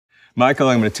Michael,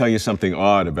 I'm going to tell you something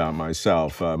odd about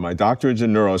myself. My doctorate's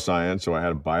in neuroscience, so I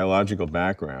had a biological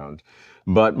background.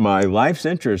 But my life's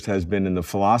interest has been in the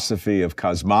philosophy of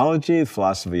cosmology, the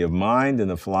philosophy of mind, and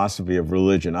the philosophy of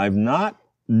religion. I've not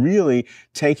really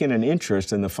taken an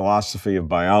interest in the philosophy of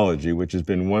biology, which has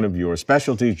been one of your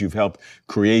specialties. You've helped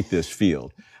create this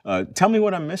field. Tell me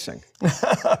what I'm missing.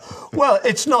 Well,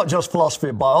 it's not just philosophy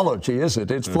of biology, is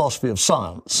it? It's philosophy of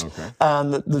science. Okay.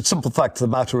 And the simple fact of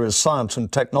the matter is science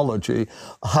and technology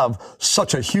have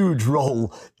such a huge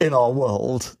role in our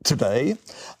world today.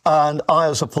 And I,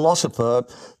 as a philosopher,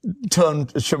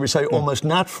 turned, shall we say, almost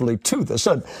naturally to this.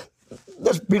 And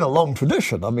there's been a long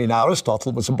tradition. I mean,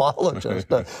 Aristotle was a biologist.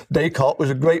 Descartes was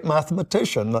a great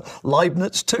mathematician.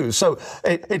 Leibniz too. So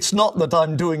it's not that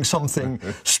I'm doing something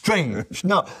strange.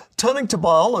 Now, turning to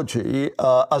biology,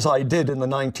 as I did in the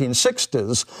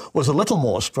 1960s, was a little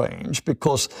more strange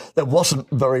because there wasn't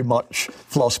very much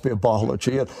philosophy of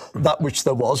biology, and that which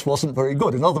there wasn't very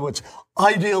good. In other words,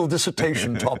 ideal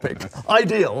dissertation topic.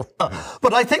 Ideal.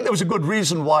 But I think there was a good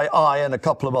reason why I and a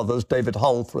couple of others, David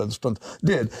Hull, for instance,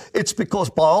 did. It's because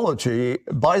biology,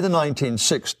 by the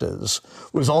 1960s,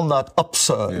 was on that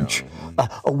upsurge,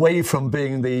 away from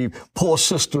being the poor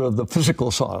sister of the physical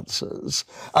sciences,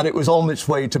 and it was on its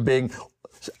way to being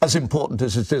as important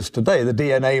as it is today. The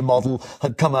DNA model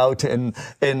had come out in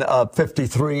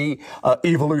 53.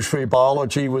 Evolutionary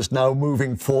biology was now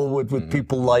moving forward with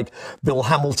people like Bill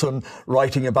Hamilton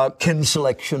writing about kin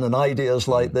selection and ideas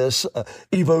like this.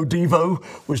 Evo Devo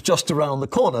was just around the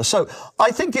corner. So I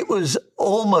think it was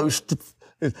almost,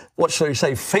 what shall we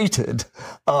say, fated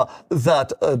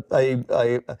that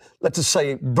let's just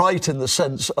say, bright in the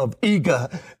sense of eager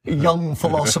young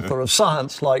philosopher of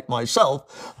science like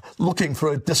myself, looking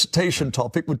for a dissertation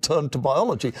topic, would turn to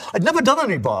biology. I'd never done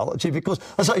any biology because,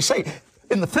 as I say,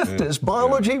 in the 50s,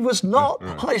 biology was not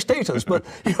high status. But,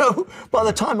 you know, by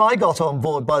the time I got on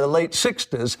board, by the late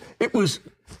 60s, it was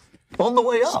on the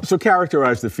way up. So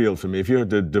characterize the field for me. If you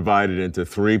had to divide it into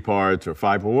 3 parts or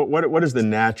 5, what is the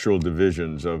natural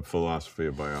divisions of philosophy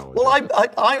of biology? Well,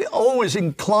 I always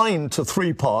incline to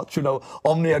 3 parts, you know,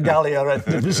 omnia gallia et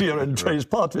divisia in tres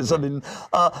partes. I mean,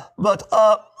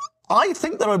 I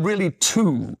think there are really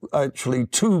two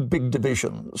big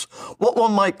divisions. What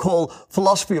one might call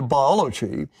philosophy of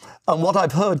biology, and what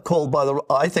I've heard called by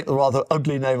I think the rather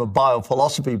ugly name of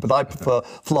biophilosophy, but I prefer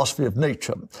philosophy of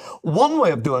nature. One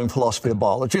way of doing philosophy of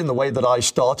biology, in the way that I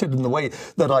started, in the way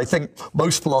that I think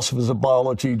most philosophers of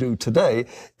biology do today,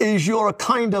 is you're a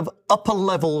kind of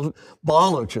upper-level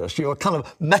biologist. You're a kind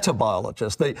of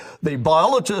metabiologist. The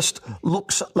biologist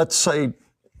looks, let's say,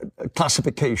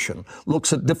 classification,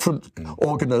 looks at different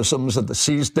organisms and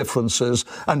sees differences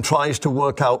and tries to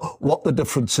work out what the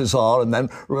differences are and then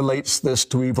relates this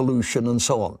to evolution and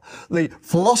so on. The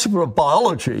philosopher of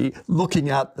biology,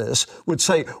 looking at this, would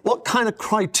say, what kind of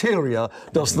criteria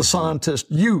does the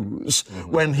scientist use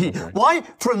when he... Why,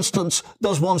 for instance,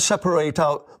 does one separate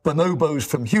out bonobos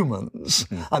from humans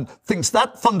and things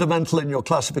that fundamental in your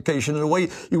classification in a way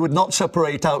you would not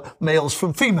separate out males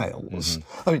from females?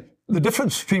 I mean, the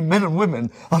difference between men and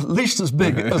women are at least as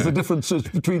big as the differences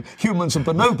between humans and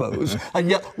bonobos, and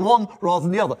yet one rather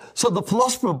than the other. So the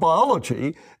philosopher of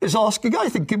biology is asking, I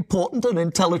think, important and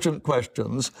intelligent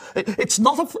questions. It's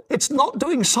not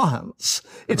doing science.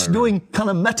 It's doing kind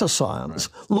of meta-science,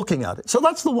 looking at it. So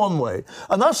that's the one way.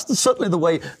 And that's certainly the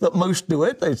way that most do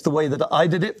it. It's the way that I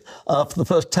did it for the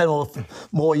first 10 or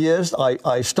more years.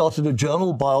 I started a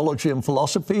journal, Biology and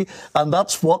Philosophy, and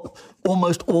that's what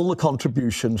almost all the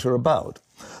contributions are about.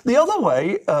 The other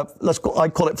way, I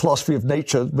call it philosophy of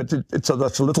nature, but that's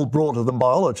a little broader than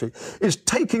biology, is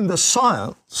taking the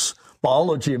science,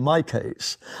 biology in my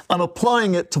case, and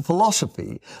applying it to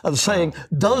philosophy and saying,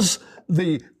 does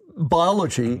the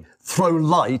biology throw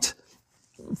light?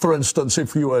 For instance,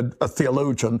 if you were a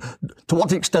theologian, to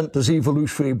what extent does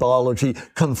evolutionary biology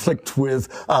conflict with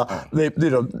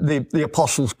the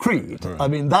Apostles' Creed? I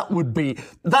mean, that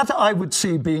I would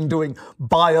see being doing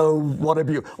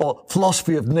or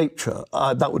philosophy of nature.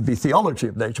 That would be theology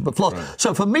of nature. But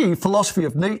so for me, philosophy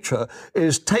of nature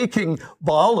is taking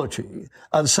biology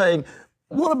and saying,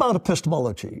 what about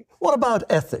epistemology? What about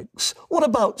ethics? What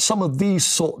about some of these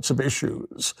sorts of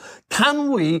issues?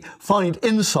 Can we find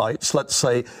insights, let's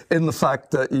say, in the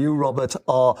fact that you, Robert,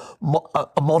 are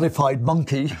a modified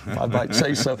monkey, I might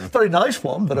say so. Very nice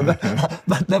one,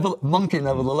 but monkey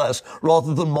nevertheless,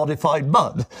 rather than modified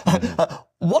mud.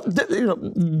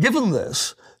 Given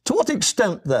this, to what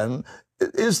extent then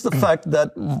is the fact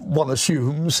that one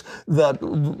assumes that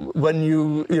when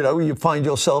you find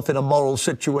yourself in a moral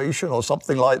situation or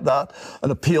something like that,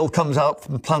 an appeal comes out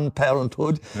from Planned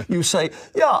Parenthood, you say,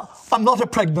 yeah, I'm not a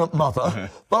pregnant mother,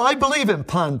 but I believe in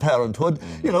Planned Parenthood.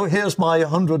 Here's my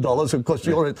 $100. Of course,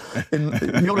 you're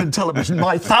in television.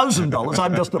 My $1,000.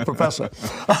 I'm just a professor.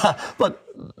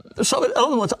 So in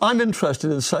other words, I'm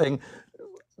interested in saying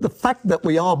the fact that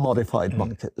we are modified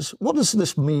monkeys. What does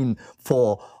this mean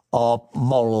for our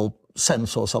moral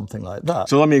sense or something like that?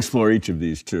 So let me explore each of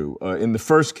these two. In the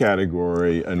first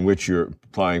category, in which you're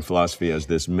applying philosophy as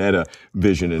this meta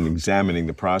vision and examining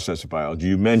the process of biology,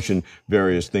 you mentioned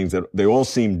various things that they all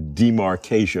seem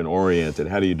demarcation oriented.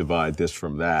 How do you divide this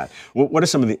from that? What are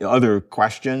some of the other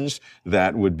questions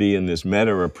that would be in this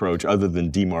meta approach other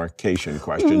than demarcation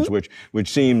questions, which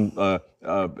seem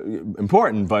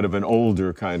important, but of an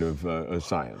older kind of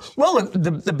science? Well,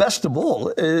 the best of all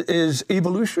is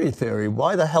evolutionary theory.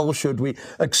 Why the hell should we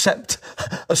accept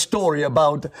a story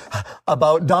about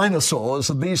dinosaurs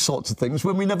and these sorts of things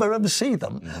when we never ever see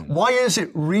them? Why is it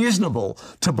reasonable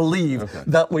to believe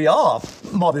that we are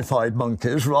modified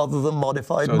monkeys rather than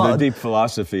modified mud? So the deep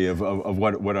philosophy of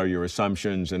what are your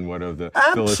assumptions and what are the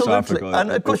philosophical...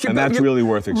 And, of course, and that's really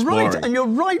worth exploring. Right, and you're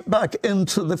right back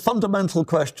into the fundamental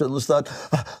questions that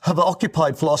have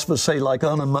occupied philosophers, say, like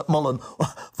Ernest Macmillan,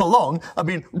 for long. I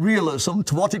mean, realism,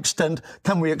 to what extent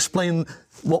can we explain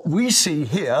what we see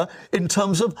here in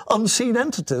terms of unseen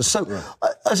entities? So,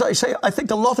 as I say, I think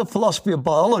a lot of philosophy of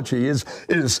biology is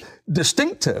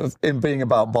distinctive in being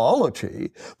about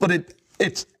biology, but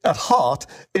it's at heart,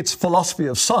 it's philosophy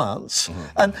of science.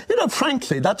 And,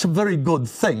 frankly, that's a very good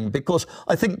thing, because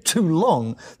I think too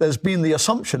long there's been the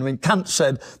assumption, Kant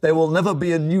said, there will never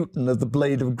be a Newton of the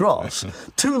blade of grass.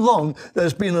 Too long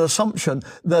there's been an assumption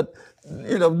that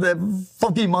they're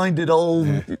foggy-minded old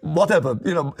whatever.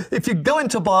 If you go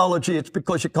into biology, it's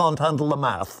because you can't handle the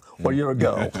math, or you're a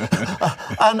girl.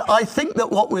 And I think that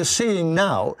what we're seeing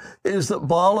now is that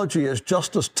biology is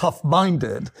just as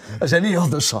tough-minded as any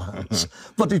other science,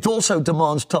 but it also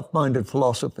demands tough-minded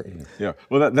philosophy. Yeah,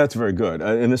 well, that's very good.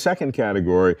 In the second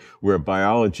category, where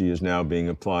biology is now being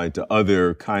applied to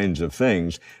other kinds of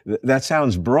things, that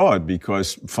sounds broad,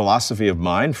 because philosophy of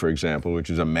mind, for example,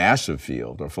 which is a massive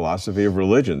field, or philosophy of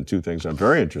religion, two things I'm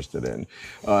very interested in.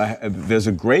 There's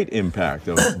a great impact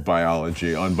of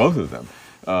biology on both of them.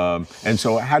 And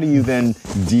so how do you then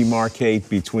demarcate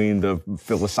between the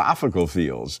philosophical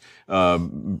fields?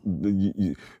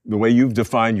 The way you've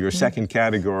defined your second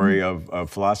category of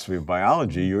philosophy of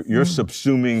biology, you're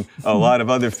subsuming a lot of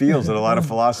other fields that a lot of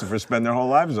philosophers spend their whole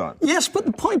lives on. Yes, but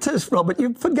the point is, Robert,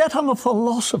 you forget I'm a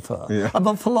philosopher. I'm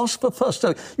a philosopher first.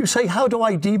 So you say, how do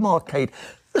I demarcate?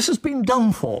 This has been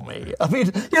done for me. I mean,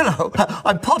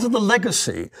 I'm part of the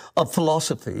legacy of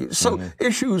philosophy. So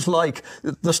issues like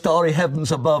the starry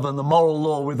heavens above and the moral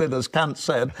law within, as Kant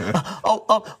said,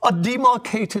 are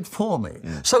demarcated for me.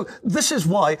 So this is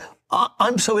why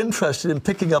I'm so interested in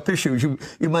picking up issues. You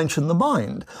mentioned the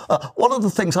mind. One of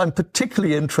the things I'm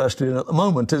particularly interested in at the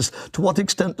moment is to what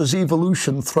extent does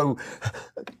evolution throw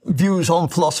views on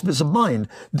philosophies of mind?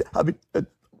 I mean,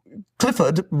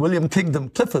 William Kingdom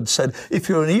Clifford said, if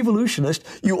you're an evolutionist,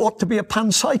 you ought to be a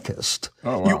panpsychist.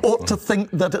 Oh, wow. You ought to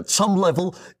think that at some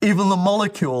level, even the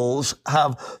molecules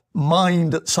have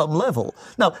mind at some level.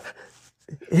 Now,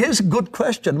 here's a good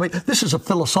question. I mean, this is a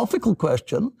philosophical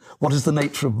question. What is the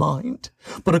nature of mind?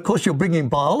 But of course, you're bringing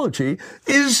biology.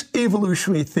 Is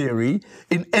evolutionary theory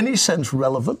in any sense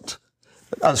relevant,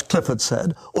 as Clifford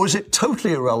said, or is it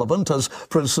totally irrelevant, as,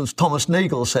 for instance, Thomas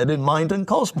Nagel said in Mind and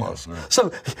Cosmos?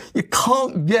 So you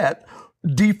can't get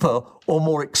deeper or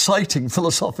more exciting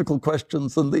philosophical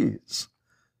questions than these.